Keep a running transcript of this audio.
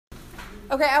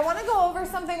Okay, I want to go over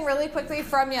something really quickly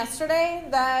from yesterday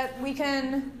that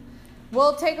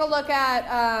we'll take a look at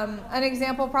an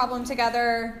example problem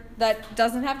together that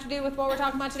doesn't have to do with what we're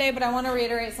talking about today, but I want to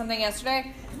reiterate something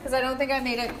yesterday because I don't think I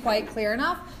made it quite clear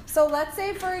enough. So let's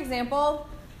say, for example,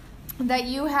 that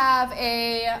you have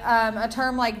a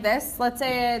term like this. Let's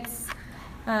say it's,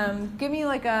 give me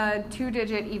like a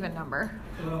 2-digit even number.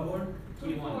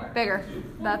 24. Bigger.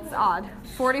 That's odd.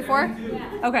 44?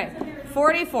 Okay,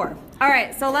 44. All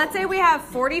right, so let's say we have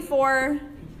 44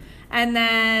 and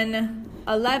then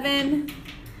 11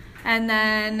 and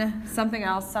then something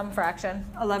else, some fraction,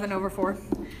 11 over 4.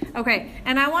 Okay,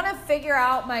 and I want to figure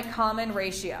out my common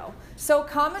ratio. So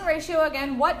common ratio,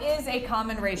 again, what is a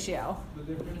common ratio? The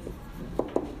difference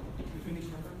between each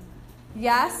number?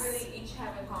 Yes? They each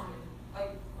have in common.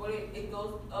 Like, what it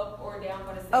goes up or down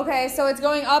by the same Okay, so it's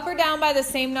going up or down by the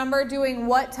same number, doing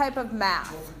what type of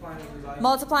math?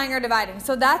 Multiplying or dividing.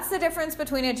 So that's the difference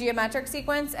between a geometric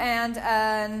sequence and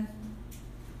an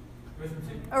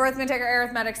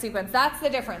arithmetic sequence. That's the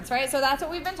difference, right? So that's what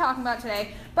we've been talking about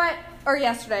today, or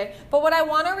yesterday. But what I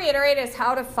want to reiterate is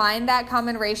how to find that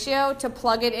common ratio to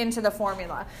plug it into the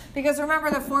formula. Because remember,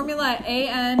 the formula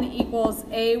an equals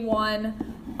a1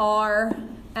 r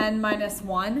n minus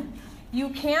 1. You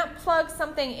can't plug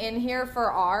something in here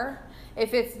for r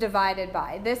if it's divided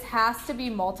by. This has to be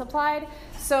multiplied.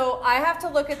 So I have to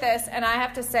look at this and I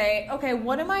have to say, okay,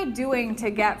 what am I doing to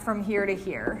get from here to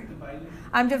here?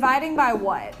 I'm dividing by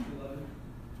what?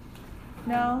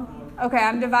 No? Okay,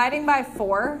 I'm dividing by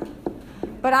 4.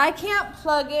 But I can't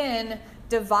plug in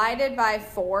divided by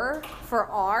 4 for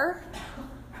r.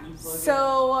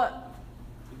 So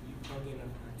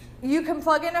you can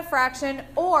plug in a fraction,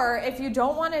 or if you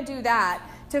don't want to do that,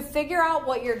 to figure out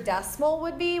what your decimal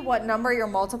would be, what number you're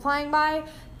multiplying by,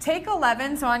 take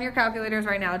 11, so on your calculators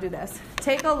right now, do this.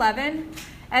 Take 11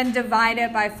 and divide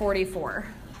it by 44.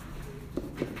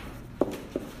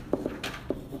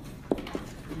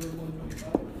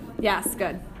 Yes,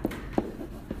 good.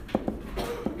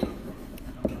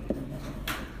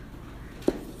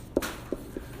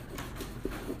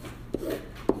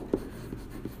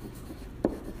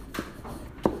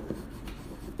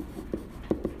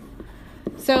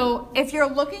 So if you're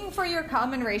looking for your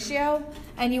common ratio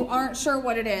and you aren't sure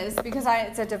what it is, because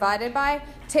it's a divided by,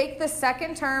 take the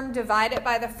second term, divide it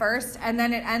by the first, and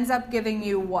then it ends up giving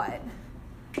you what?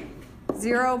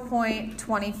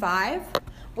 0.25,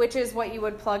 which is what you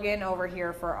would plug in over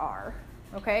here for r.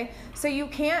 Okay? So you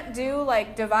can't do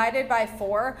like divided by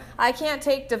 4. I can't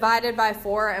take divided by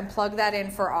 4 and plug that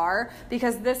in for r,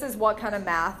 because this is what kind of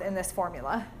math in this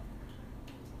formula.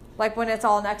 Like when it's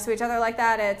all next to each other like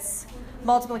that, it's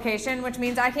multiplication, which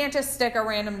means I can't just stick a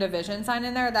random division sign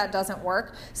in there. That doesn't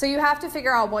work. So you have to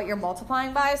figure out what you're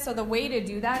multiplying by. So the way to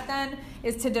do that then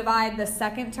is to divide the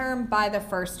second term by the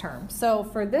first term. So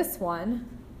for this one,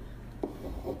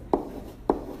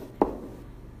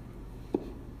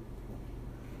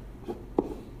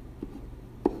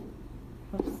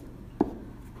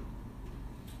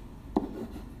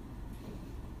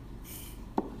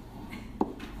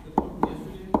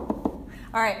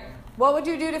 all right, what would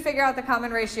you do to figure out the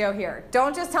common ratio here?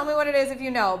 Don't just tell me what it is if you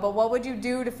know, but what would you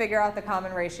do to figure out the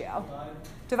common ratio?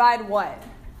 Divide what?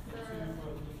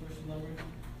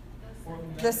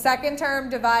 The second term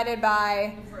divided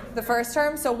by the first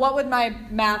term. So what would my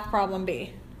math problem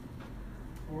be?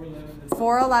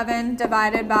 411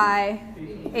 divided by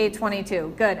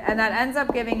 822. Good. And that ends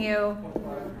up giving you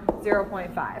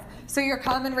 0.5. So your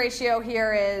common ratio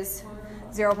here is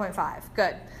 0.5.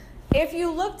 Good. If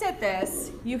you looked at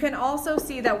this, you can also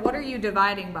see that what are you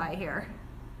dividing by here?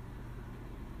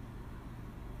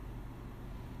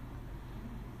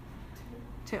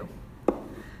 2.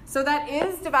 So that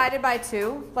is divided by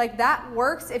 2. Like that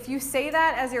works. If you say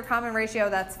that as your common ratio,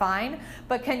 that's fine.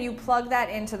 But can you plug that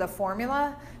into the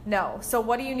formula? No. So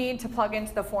what do you need to plug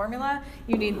into the formula?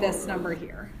 You need this number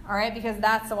here. All right, because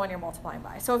that's the one you're multiplying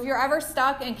by. So if you're ever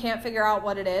stuck and can't figure out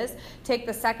what it is, take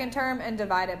the second term and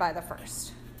divide it by the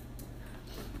first.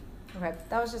 Okay,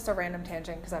 that was just a random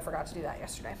tangent because I forgot to do that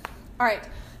yesterday. All right,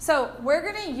 so we're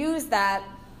going to use that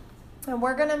and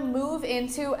we're going to move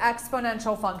into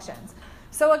exponential functions.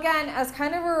 So again, as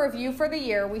kind of a review for the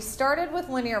year, we started with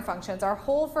linear functions. Our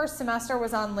whole first semester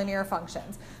was on linear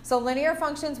functions. So linear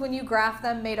functions, when you graph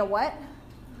them, made a what?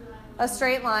 A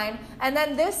straight line. And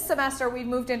then this semester, we've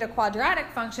moved into quadratic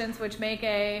functions, which make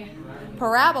a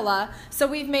parabola. So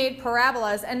we've made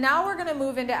parabolas. And now we're going to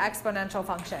move into exponential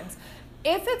functions.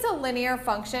 If it's a linear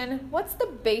function, what's the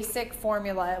basic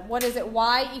formula? What is it?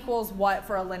 Y equals what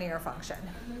for a linear function?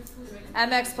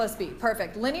 Mx plus b.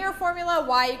 Perfect. Linear formula,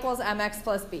 y equals mx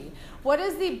plus b. What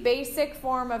is the basic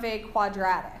form of a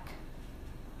quadratic?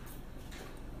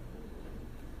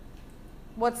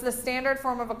 What's the standard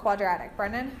form of a quadratic,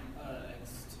 Brendan?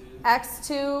 X2.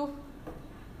 X2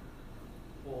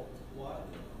 Well, y.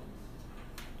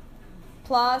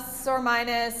 plus or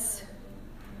minus.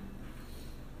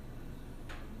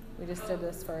 We just did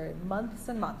this for months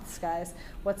and months, guys.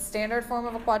 What's standard form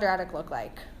of a quadratic look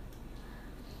like?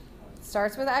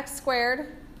 Starts with x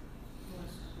squared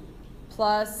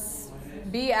plus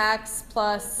bx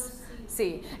plus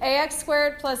c. Ax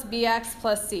squared plus bx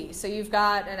plus c. So you've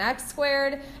got an x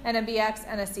squared and a bx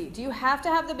and a c. Do you have to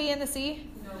have the b and the c?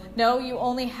 No, you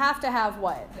only have to have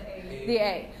what? The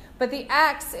a. But the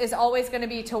x is always going to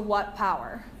be to what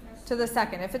power? To the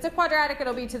second. If it's a quadratic,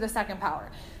 it'll be to the second power.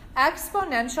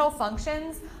 Exponential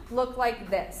functions look like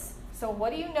this. So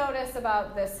what do you notice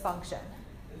about this function?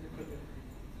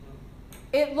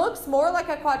 It looks more like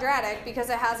a quadratic because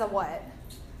it has a what?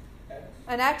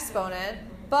 An exponent.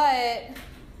 But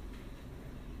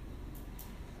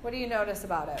what do you notice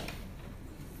about it?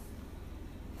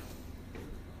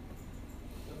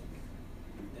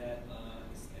 That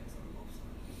is x on both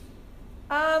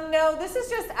sides. No, this is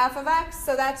just f of x,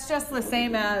 so that's just the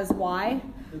same as y.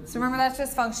 So remember, that's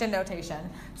just function notation.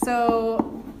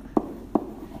 So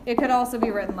it could also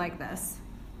be written like this.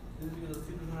 Is it because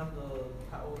c doesn't have the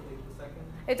power to take the second?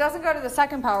 It doesn't go to the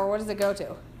second power. What does it go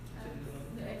to?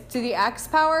 To the x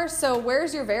power. So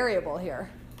where's your variable here?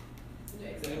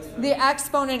 The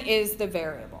exponent is the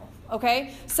variable.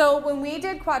 Okay? So when we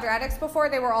did quadratics before,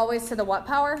 they were always to the what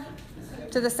power?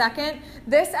 To the second.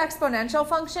 This exponential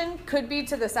function could be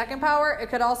to the second power. It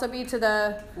could also be to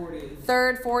the 40th.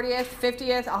 third, 40th,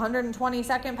 50th,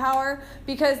 122nd power,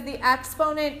 because the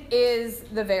exponent is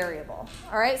the variable.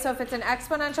 All right, so if it's an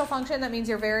exponential function, that means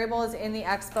your variable is in the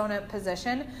exponent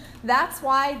position. That's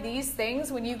why these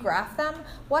things, when you graph them,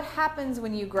 what happens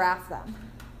when you graph them?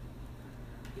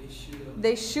 They shoot up.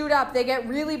 They shoot up. They get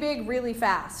really big really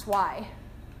fast. Why?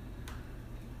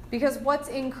 Because what's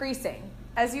increasing?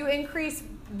 As you increase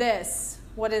this,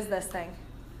 what is this thing?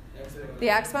 The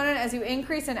exponent. As you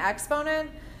increase an exponent,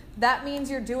 that means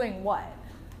you're doing what?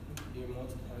 You're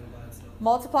multiplying by itself.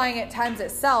 Multiplying it times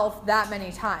itself that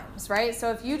many times, right? So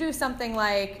if you do something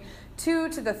like 2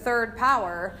 to the third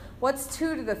power, what's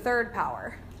 2 to the third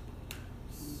power?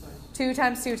 2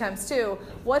 times 2 times 2.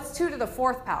 What's 2 to the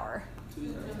fourth power?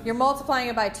 You're multiplying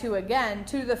it by 2 again.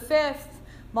 2 to the fifth,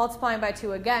 multiplying by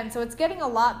 2 again. So it's getting a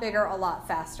lot bigger, a lot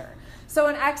faster. So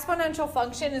an exponential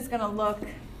function is going to look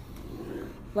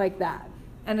like that.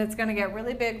 And it's going to get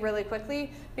really big really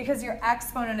quickly because your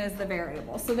exponent is the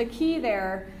variable. So the key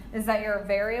there is that your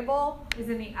variable is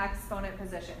in the exponent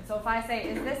position. So if I say,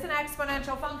 is this an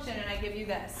exponential function, and I give you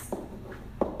this?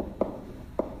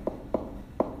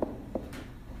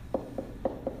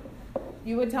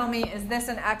 You would tell me, is this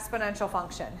an exponential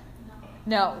function?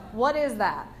 No. What is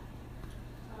that?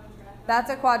 That's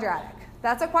a quadratic.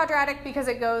 That's a quadratic because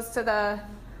it goes to the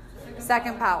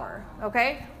second power.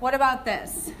 Okay? What about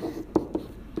this?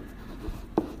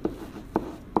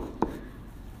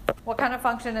 What kind of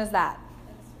function is that?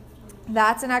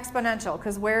 That's an exponential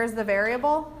because where is the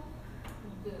variable?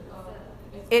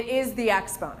 It is the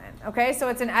exponent. Okay? So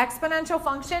it's an exponential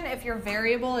function if your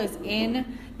variable is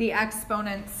in the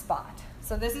exponent spot.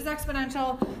 So this is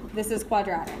exponential. This is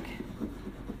quadratic.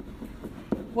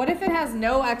 What if it has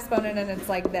no exponent and it's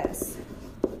like this?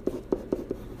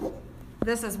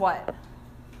 This is what?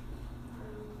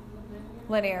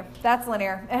 Linear. That's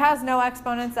linear. It has no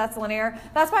exponents. That's linear.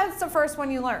 That's why it's the first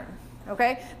one you learn,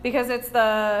 okay? Because it's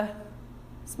the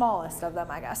smallest of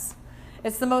them, I guess.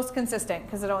 It's the most consistent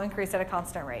because it'll increase at a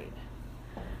constant rate.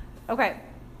 Okay.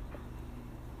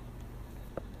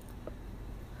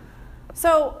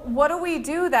 So what do we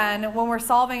do then when we're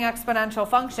solving exponential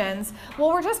functions? Well,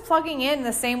 we're just plugging in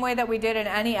the same way that we did in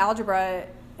any algebra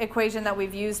equation that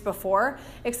we've used before,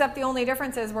 except the only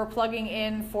difference is we're plugging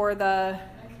in for the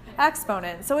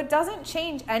exponent. So it doesn't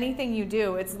change anything you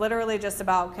do. It's literally just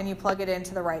about, can you plug it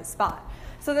into the right spot?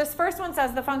 So this first one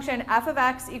says the function f of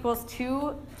x equals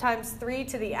 2 times 3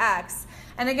 to the x.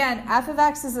 And again, f of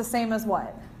x is the same as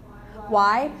what?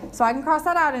 Y. So I can cross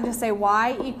that out and just say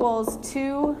y equals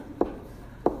 2,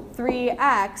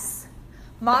 3x.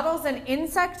 Models an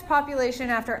insect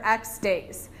population after x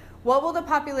days. What will the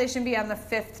population be on the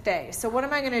 5th day? So what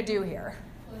am I going to do here?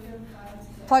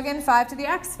 Plug in 5 to the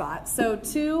x spot. So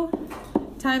 2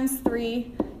 times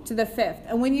 3 to the 5th.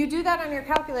 And when you do that on your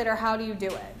calculator, how do you do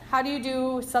it? How do you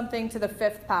do something to the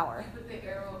 5th power?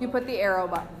 You put the arrow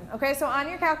button. Okay, so on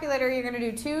your calculator, you're going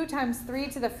to do 2 times 3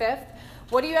 to the 5th.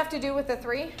 What do you have to do with the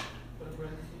 3?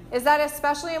 Is that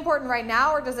especially important right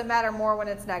now, or does it matter more when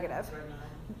it's negative?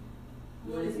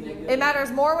 It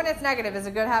matters more when it's negative. Is it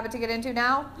a good habit to get into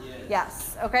now?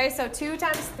 Yes. Okay, so 2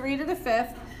 times 3 to the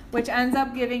 5th, which ends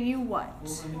up giving you what?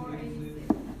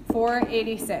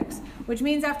 486. Which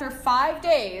means after 5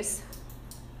 days,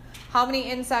 how many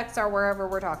insects are wherever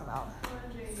we're talking about?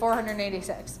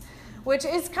 486. Which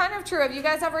is kind of true. Have you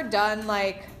guys ever done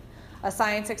like a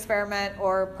science experiment,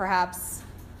 or perhaps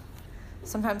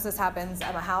sometimes this happens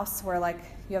at my house where like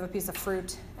you have a piece of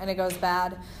fruit and it goes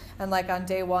bad, and like on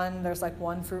day 1 there's like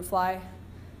 1 fruit fly,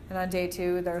 and on day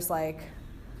 2 there's like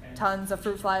tons of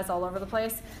fruit flies all over the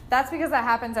place? That's because that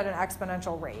happens at an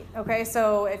exponential rate. Okay,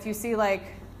 so if you see like,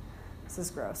 this is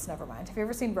gross, never mind. Have you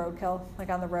ever seen roadkill, like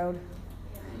on the road?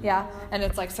 Yeah, and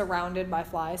it's like surrounded by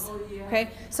flies.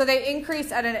 Okay, so they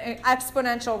increase at an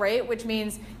exponential rate, which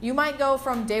means you might go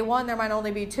from day 1, there might only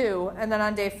be 2, and then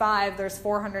on day 5, there's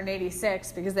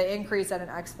 486 because they increase at an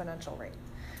exponential rate.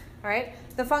 All right,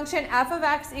 the function f of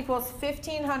x equals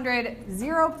 1500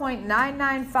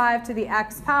 0.995 to the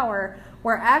x power,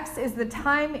 where x is the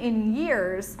time in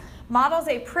years, models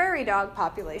a prairie dog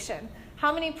population.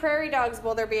 How many prairie dogs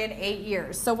will there be in 8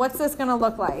 years? So what's this going to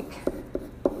look like?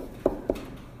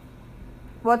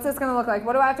 What's this going to look like?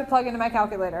 What do I have to plug into my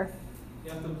calculator? You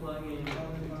have to plug in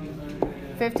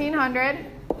 1500. 1500.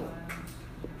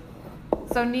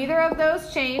 So neither of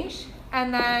those change.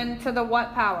 And then to the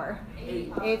what power?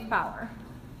 8th power.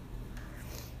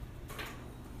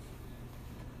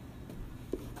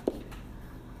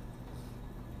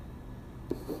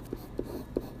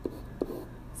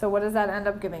 So what does that end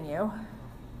up giving you?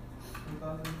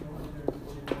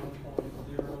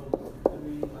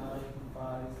 2,441.03956.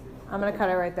 I'm going to cut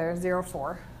it right there,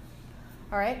 0.4.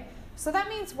 All right. So that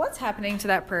means what's happening to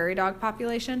that prairie dog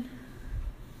population?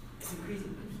 It's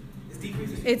increasing. It's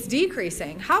decreasing. It's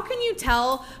decreasing. How can you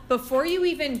tell before you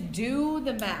even do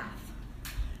the math?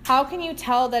 How can you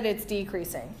tell that it's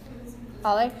decreasing?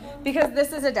 Holly? Because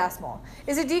this is a decimal.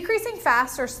 Is it decreasing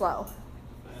fast or slow?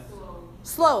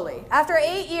 Slowly. After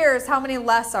 8 years, how many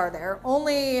less are there?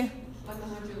 Only, Like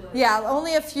 100 less. yeah,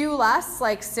 only a few less,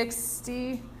 like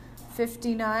 60,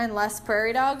 59 less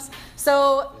prairie dogs.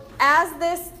 So as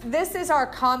this is our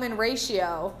common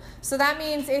ratio, so that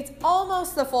means it's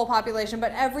almost the full population,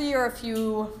 but every year a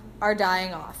few are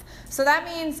dying off. So that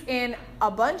means in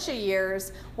a bunch of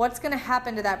years, what's going to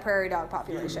happen to that prairie dog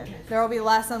population? There will be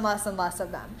less and less and less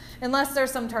of them, unless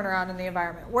there's some turnaround in the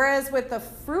environment. Whereas with the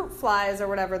fruit flies or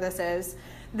whatever this is,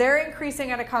 they're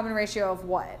increasing at a common ratio of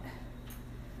what?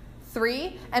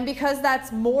 3. And because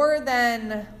that's more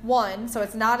than 1, so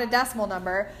it's not a decimal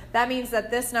number, that means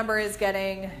that this number is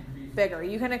getting bigger.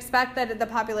 You can expect that the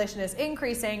population is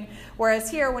increasing, whereas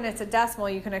here, when it's a decimal,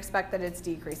 you can expect that it's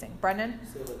decreasing. Brendan?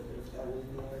 So if that was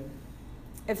 1,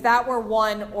 If that were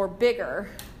 1 or bigger,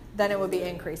 then it would be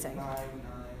increasing.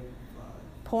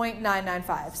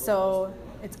 995. 0.995. So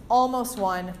it's almost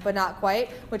 1, but not quite,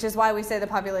 which is why we say the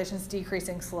population is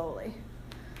decreasing slowly.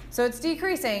 So it's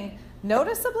decreasing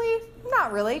noticeably,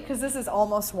 not really, because this is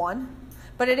almost 1,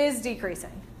 but it is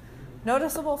decreasing.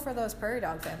 Noticeable for those prairie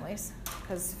dog families,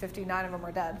 because 59 of them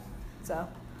are dead. So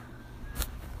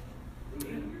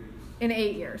in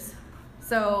 8 years.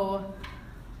 So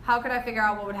how could I figure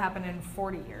out what would happen in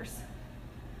 40 years?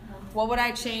 What would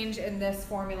I change in this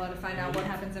formula to find out what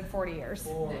happens in 40 years?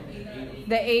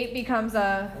 The 8 becomes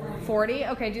a 40.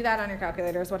 Okay, do that on your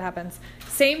calculators. What happens?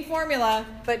 Same formula,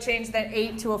 but change that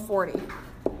 8 to a 40.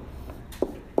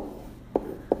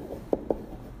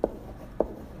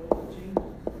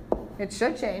 It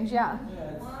should change, yeah.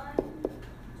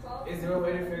 Is there a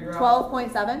way to figure out?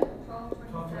 12.7?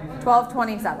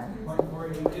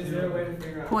 1227. Is there a way to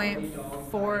figure out? Point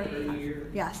 4. per year?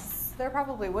 Yes, there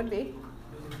probably would be.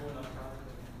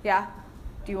 Yeah.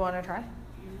 Do you want to try?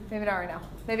 Maybe not right now.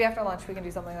 Maybe after lunch we can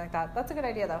do something like that. That's a good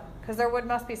idea though, because there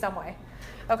must be some way.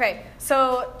 Okay,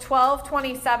 so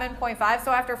 1227.5.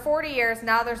 So after 40 years,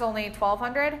 now there's only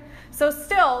 1200. So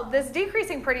still, this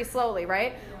decreasing pretty slowly,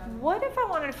 right? What if I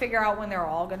wanted to figure out when they're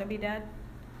all going to be dead?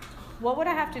 What would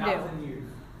I have to do? 1,000 years.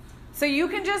 So you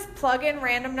can just plug in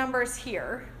random numbers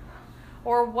here.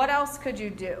 Or what else could you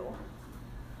do?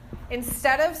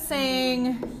 Instead of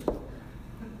saying,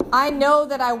 I know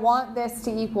that I want this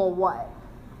to equal what?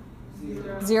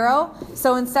 0.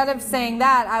 So instead of saying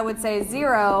that, I would say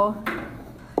 0,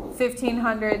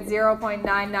 1500,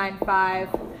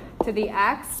 0.995 to the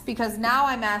x, because now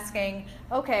I'm asking,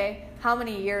 okay, how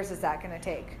many years is that going to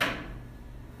take?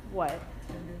 what?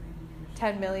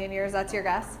 10 million years, that's your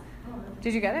guess?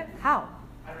 Did you get it? How?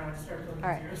 I don't know, I just started plugging All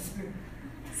right. zeros.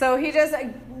 So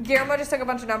Guillermo just took a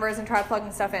bunch of numbers and tried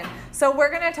plugging stuff in. So we're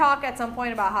going to talk at some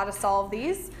point about how to solve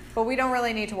these, but we don't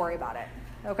really need to worry about it.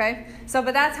 Okay? So,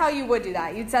 but that's how you would do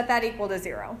that. You'd set that equal to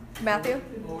 0. Matthew?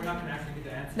 Well, we're not going to actually get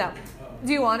the answer. No. Oh.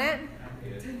 Do you want it?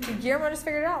 Okay. Guillermo just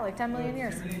figured it out, like 10 million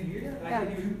years. 10 million years? Yeah.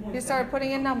 You started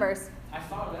putting in numbers. I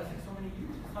saw that's like so many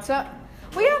years. So,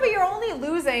 well, yeah, but you're only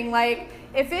losing, like,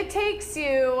 if it takes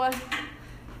you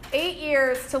 8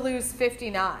 years to lose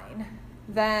 59,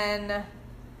 then,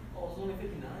 Oh, it's only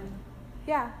 59?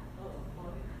 yeah, Oh,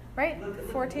 well, right? look at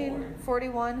the 14, board.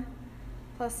 41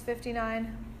 plus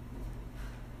 59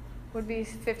 would be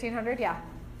 1,500, yeah.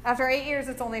 After 8 years,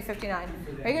 it's only 59.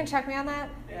 Are you going to check me on that?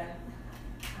 Yeah.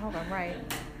 I hope I'm right.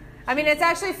 I mean, it's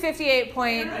actually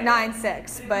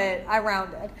 58.96, but I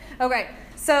rounded. Okay,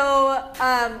 so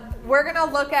we're going to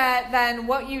look at then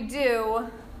what you do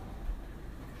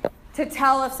to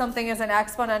tell if something is an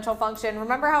exponential function.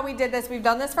 Remember how we did this? We've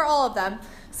done this for all of them.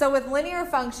 So with linear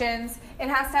functions, it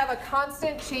has to have a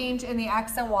constant change in the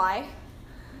x and y.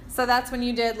 So that's when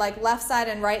you did like left side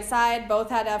and right side, both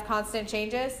had to have constant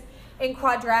changes. In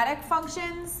quadratic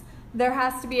functions, there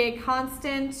has to be a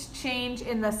constant change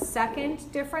in the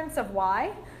second difference of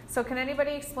y. So can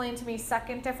anybody explain to me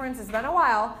second difference? It's been a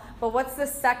while, but what's the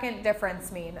second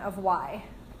difference mean of y?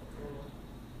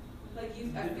 Like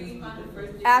after you find the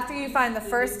first difference. After you find the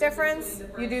first difference,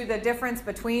 you do the difference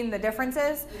between the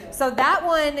differences. So that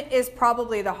one is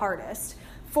probably the hardest.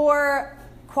 For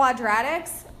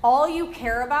quadratics, all you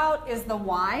care about is the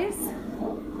y's,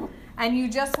 and you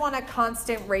just want a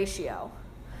constant ratio,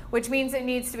 which means it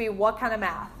needs to be what kind of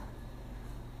math?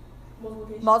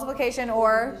 Multiplication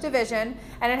or division,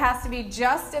 and it has to be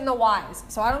just in the y's.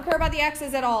 So I don't care about the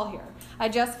x's at all here. I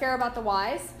just care about the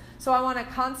y's. So I want a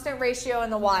constant ratio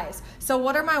in the y's. So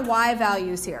what are my y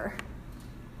values here?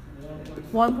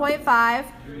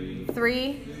 1.5,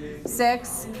 3,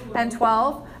 6, and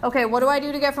 12. Okay, what do I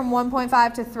do to get from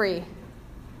 1.5 to 3?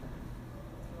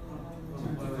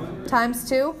 Times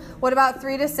 2. What about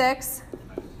 3 to 6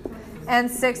 and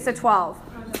 6 to 12?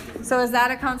 So is that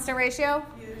a constant ratio?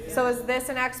 So is this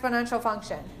an exponential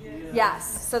function?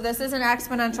 Yes. So this is an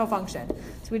exponential function.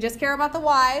 So we just care about the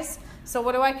y's. So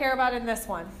what do I care about in this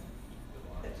one?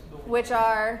 Which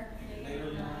are?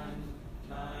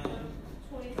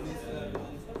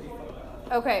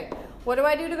 Okay. What do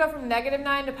I do to go from negative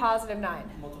 9 to positive 9?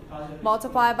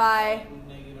 Multiply by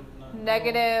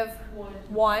negative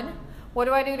 1. What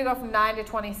do I do to go from 9 to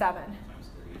 27?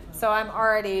 So I'm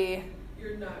already,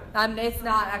 it's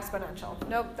not exponential.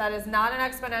 Nope, that is not an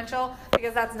exponential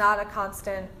because that's not a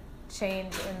constant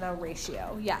change in the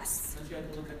ratio. Yes. Don't you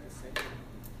have to look at the second?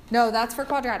 No, that's for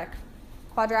quadratic.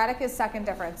 Quadratic is second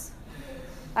difference.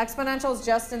 Exponential is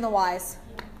just in the y's.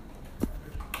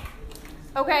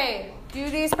 Okay, do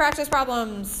these practice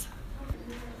problems.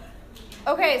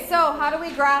 Okay, so how do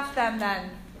we graph them then?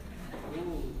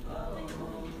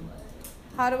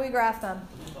 How do we graph them?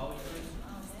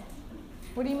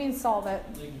 What do you mean solve it?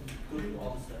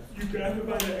 You graph it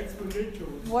by the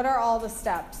exponential. What are all the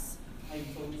steps?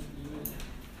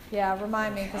 Yeah,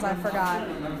 remind me because I forgot.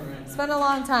 It's been a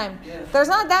long time. There's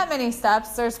not that many steps.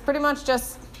 There's pretty much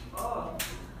just... Oh.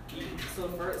 So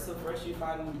first you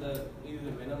find either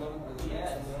the minimum or the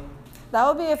maximum. That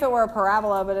would be if it were a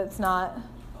parabola, but it's not.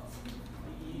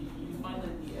 You find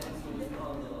the x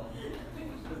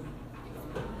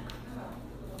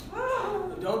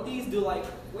Don't these do like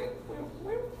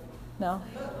No,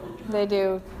 they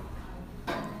do.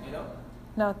 You know?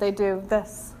 No, they do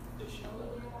this.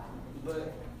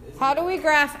 But How do we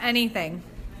graph anything?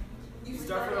 you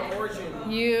start from the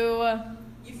origin. You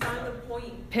You find the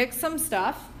point. pick some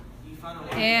stuff You find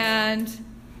a and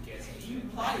you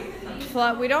plot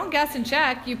it. we don't guess and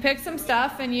check. You pick some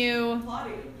stuff and you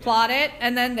plot it,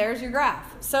 and then there's your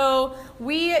graph. So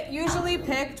we usually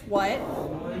picked what?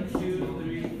 1,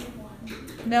 2,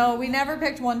 3. No, we never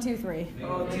picked 1, 2, 3.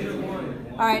 Oh, 2,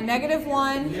 1. All right, negative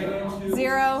 1,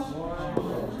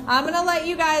 0. I'm going to let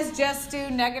you guys just do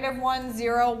negative 1,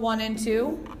 0, 1, and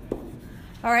 2.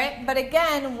 All right, but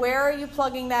again, where are you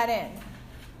plugging that in?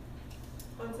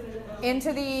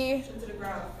 Into the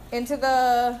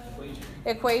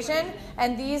equation,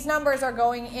 and these numbers are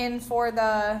going in for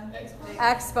the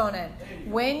exponent.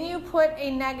 When you put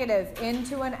a negative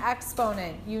into an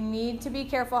exponent, you need to be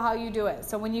careful how you do it.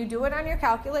 So when you do it on your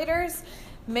calculators,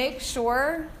 make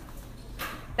sure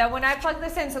that when I plug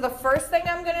this in, so the first thing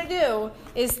I'm going to do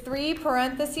is 3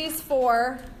 parentheses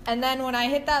 4, and then when I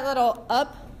hit that little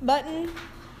up button,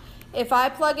 if I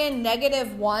plug in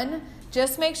negative 1,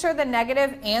 just make sure the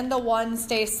negative and the 1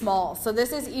 stay small. So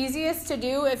this is easiest to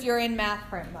do if you're in math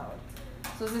print mode.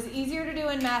 So this is easier to do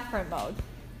in math print mode.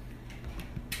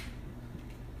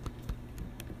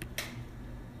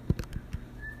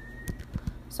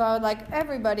 So I would like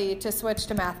everybody to switch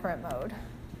to math print mode.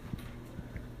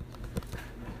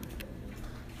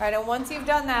 All right, and once you've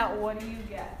done that, what do you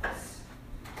get?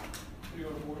 3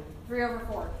 over 4. 3 over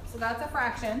 4. So that's a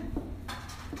fraction.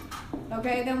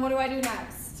 Okay, then what do I do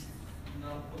next?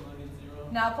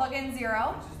 Now plug in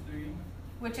 0.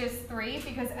 Which is 3,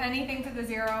 because anything to the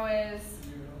 0 is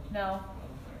 0. no.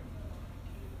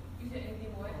 You said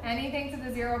anything what? Anything to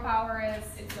the 0 power is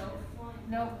It's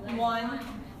nope, 1.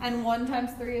 And 1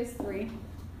 times 3 is 3.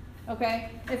 Okay,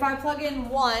 if I plug in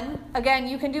 1, again,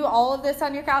 you can do all of this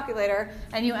on your calculator,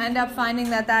 and you end up finding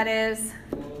that that is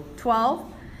 12.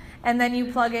 And then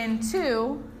you plug in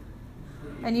 2,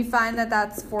 and you find that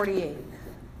that's 48.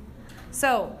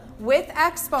 So with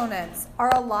exponents,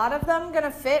 are a lot of them going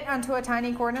to fit onto a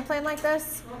tiny coordinate plane like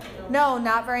this? No,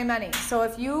 not very many. So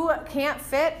if you can't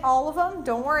fit all of them,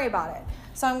 don't worry about it.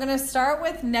 So I'm going to start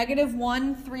with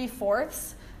 -1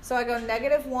 3/4. So I go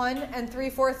 -1 and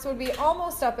 3/4 would be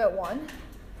almost up at 1,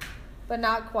 but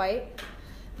not quite.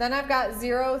 Then I've got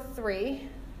 0, 3.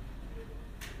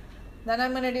 Then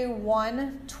I'm going to do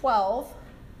 1, 12.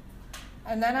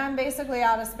 And then I'm basically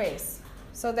out of space.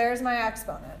 So there's my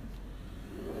exponent.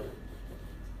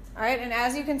 All right, and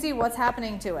as you can see, what's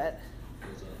happening to it?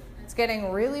 It's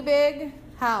getting really big.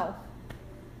 How?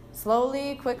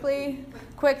 Slowly, quickly,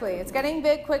 quickly. It's getting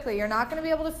big quickly. You're not going to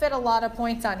be able to fit a lot of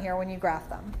points on here when you graph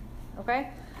them. Okay?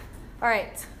 All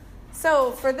right.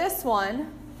 So for this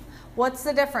one, what's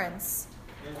the difference?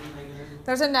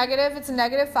 There's a negative. It's a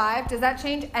 -5. Does that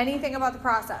change anything about the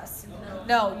process?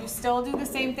 No, you still do the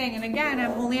same thing. And again,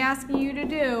 I'm only asking you to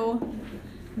do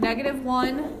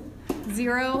 -1,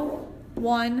 0,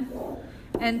 1,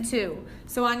 and 2.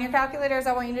 So on your calculators,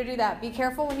 I want you to do that. Be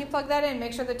careful when you plug that in.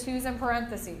 Make sure the 2's in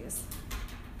parentheses.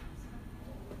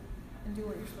 And do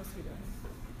what you're supposed to be doing.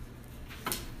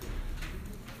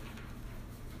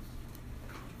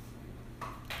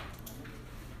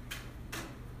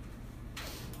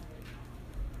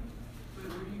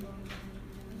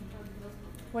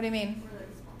 What do you mean?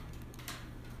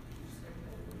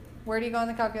 Where do you go on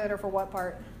the calculator for what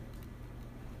part?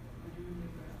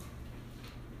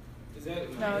 Is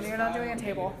that No, you're not doing a -5 or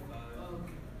table.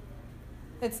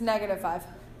 -5? It's -5.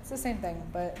 It's the same thing,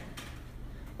 but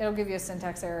it'll give you a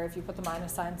syntax error if you put the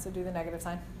minus sign, so do the negative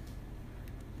sign.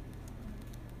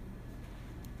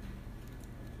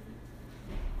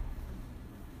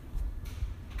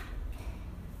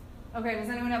 Okay, does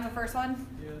anyone have the first one?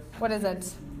 Yes. What is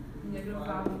it?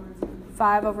 -5 over 2.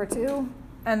 5 over 2.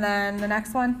 And then the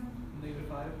next one?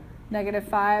 -5.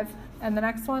 -5. And the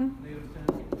next one? -10.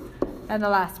 And the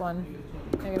last one?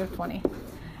 -20. -20.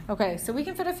 Okay, so we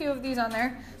can fit a few of these on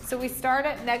there. So we start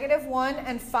at -1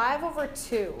 and 5 over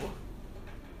 2.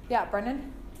 Yeah,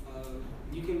 Brendan?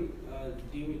 You can,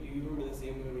 do you remember the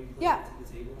same when we put Yeah. it to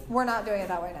the table? We're not doing it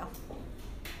that way now.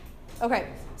 Okay,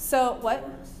 so what?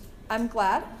 I'm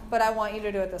glad, but I want you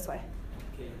to do it this way.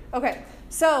 Okay. Okay,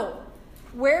 so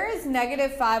where is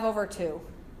 -5 over 2?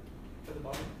 At the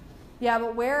bottom. Yeah,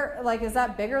 but where, like, is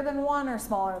that bigger than 1 or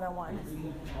smaller than 1?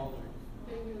 Smaller.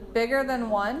 Bigger than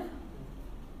 1?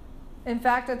 In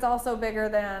fact, it's also bigger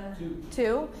than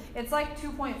 2. It's like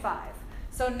 2.5.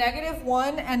 So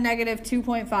 -1 and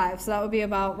 -2.5. So that would be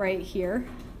about right here.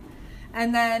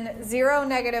 And then 0,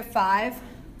 -5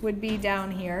 would be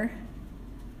down here.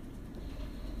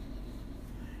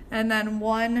 And then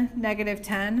 1,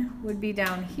 -10 would be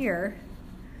down here.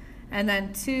 And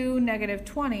then 2,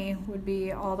 -20 would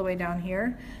be all the way down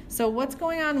here. So what's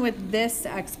going on with this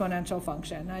exponential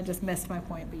function? I just missed my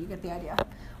point, but you get the idea.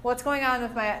 What's going on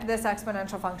with this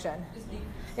exponential function?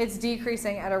 It's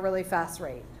decreasing at a really fast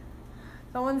rate.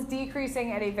 Someone's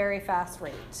decreasing at a very fast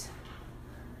rate.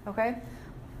 Okay?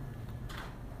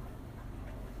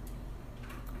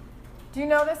 Do you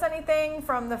notice anything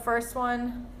from the first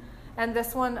one and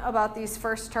this one about these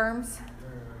first terms?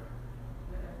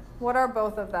 What are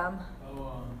both of them?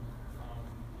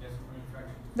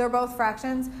 They're both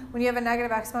fractions. When you have a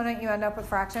negative exponent, you end up with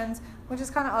fractions, which is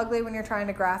kind of ugly when you're trying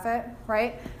to graph it,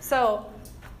 right? So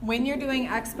when you're doing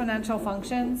exponential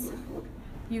functions,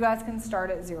 you guys can start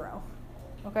at 0,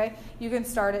 okay? You can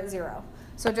start at 0.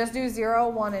 So just do 0,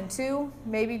 1, and 2.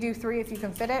 Maybe do 3 if you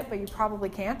can fit it, but you probably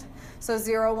can't. So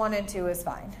 0, 1, and 2 is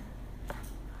fine.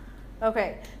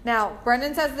 Okay, now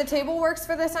Brendan says the table works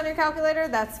for this on your calculator.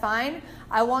 That's fine.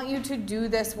 I want you to do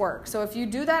this work. So if you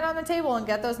do that on the table and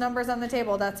get those numbers on the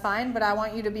table, that's fine. But I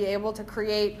want you to be able to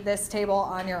create this table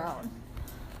on your own.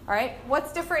 All right,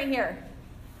 what's different here?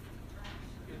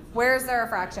 Where is there a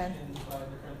fraction?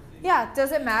 Yeah,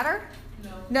 does it matter?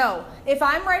 No. No. If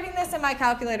I'm writing this in my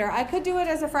calculator, I could do it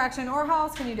as a fraction, or how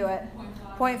else can you do it?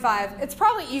 0.5. It's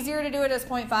probably easier to do it as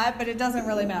 0.5, but it doesn't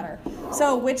really matter.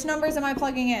 So which numbers am I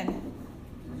plugging in?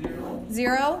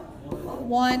 0,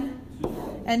 1,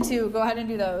 and 2. Go ahead and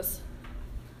do those.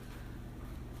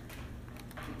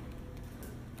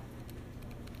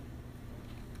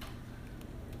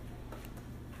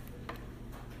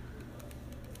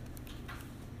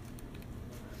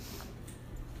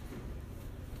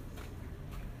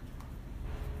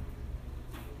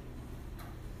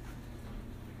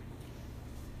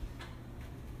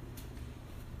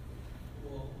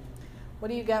 What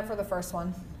do you get for the first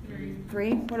one?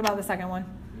 3. What about the second one?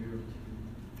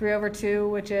 3 over 2,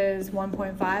 which is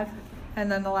 1.5.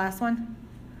 And then the last one?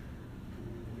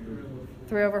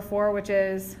 3 over 4, which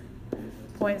is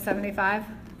 0.75.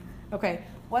 Okay,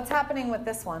 what's happening with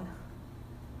this one?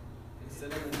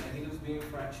 Instead of the negatives being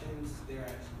fractions, they're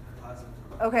actually positives.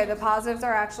 Okay, the positives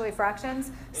are actually fractions.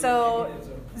 So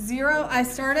 0, I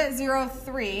start at 0,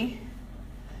 3.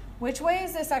 Which way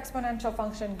is this exponential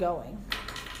function going?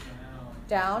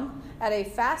 Down. At a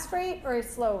fast rate or a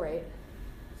slow rate?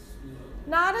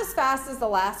 Not as fast as the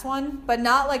last one, but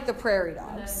not like the prairie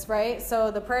dogs, right?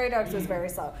 So the prairie dogs was very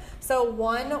slow. So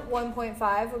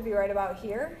 1.5 would be right about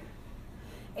here.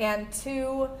 And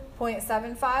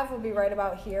 2.75 would be right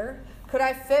about here. Could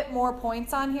I fit more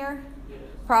points on here?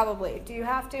 Probably. Do you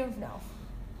have to? No.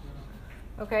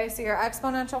 Okay, so your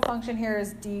exponential function here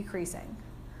is decreasing.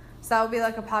 So that would be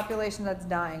like a population that's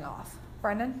dying off.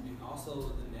 Brendan? And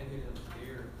also the negatives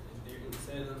there,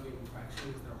 instead of them being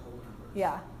fractions, they're whole numbers.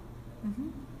 Yeah.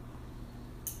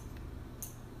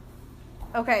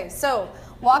 Okay, so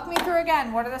walk me through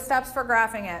again. What are the steps for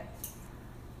graphing it?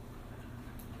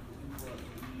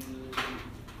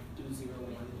 Do 0,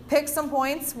 1. Pick some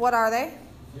points. What are they?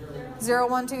 0,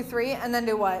 1, 2, 3. And then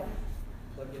do what?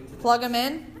 Plug them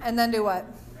in. And then do what?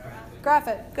 Graph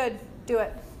it. Good. Do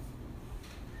it.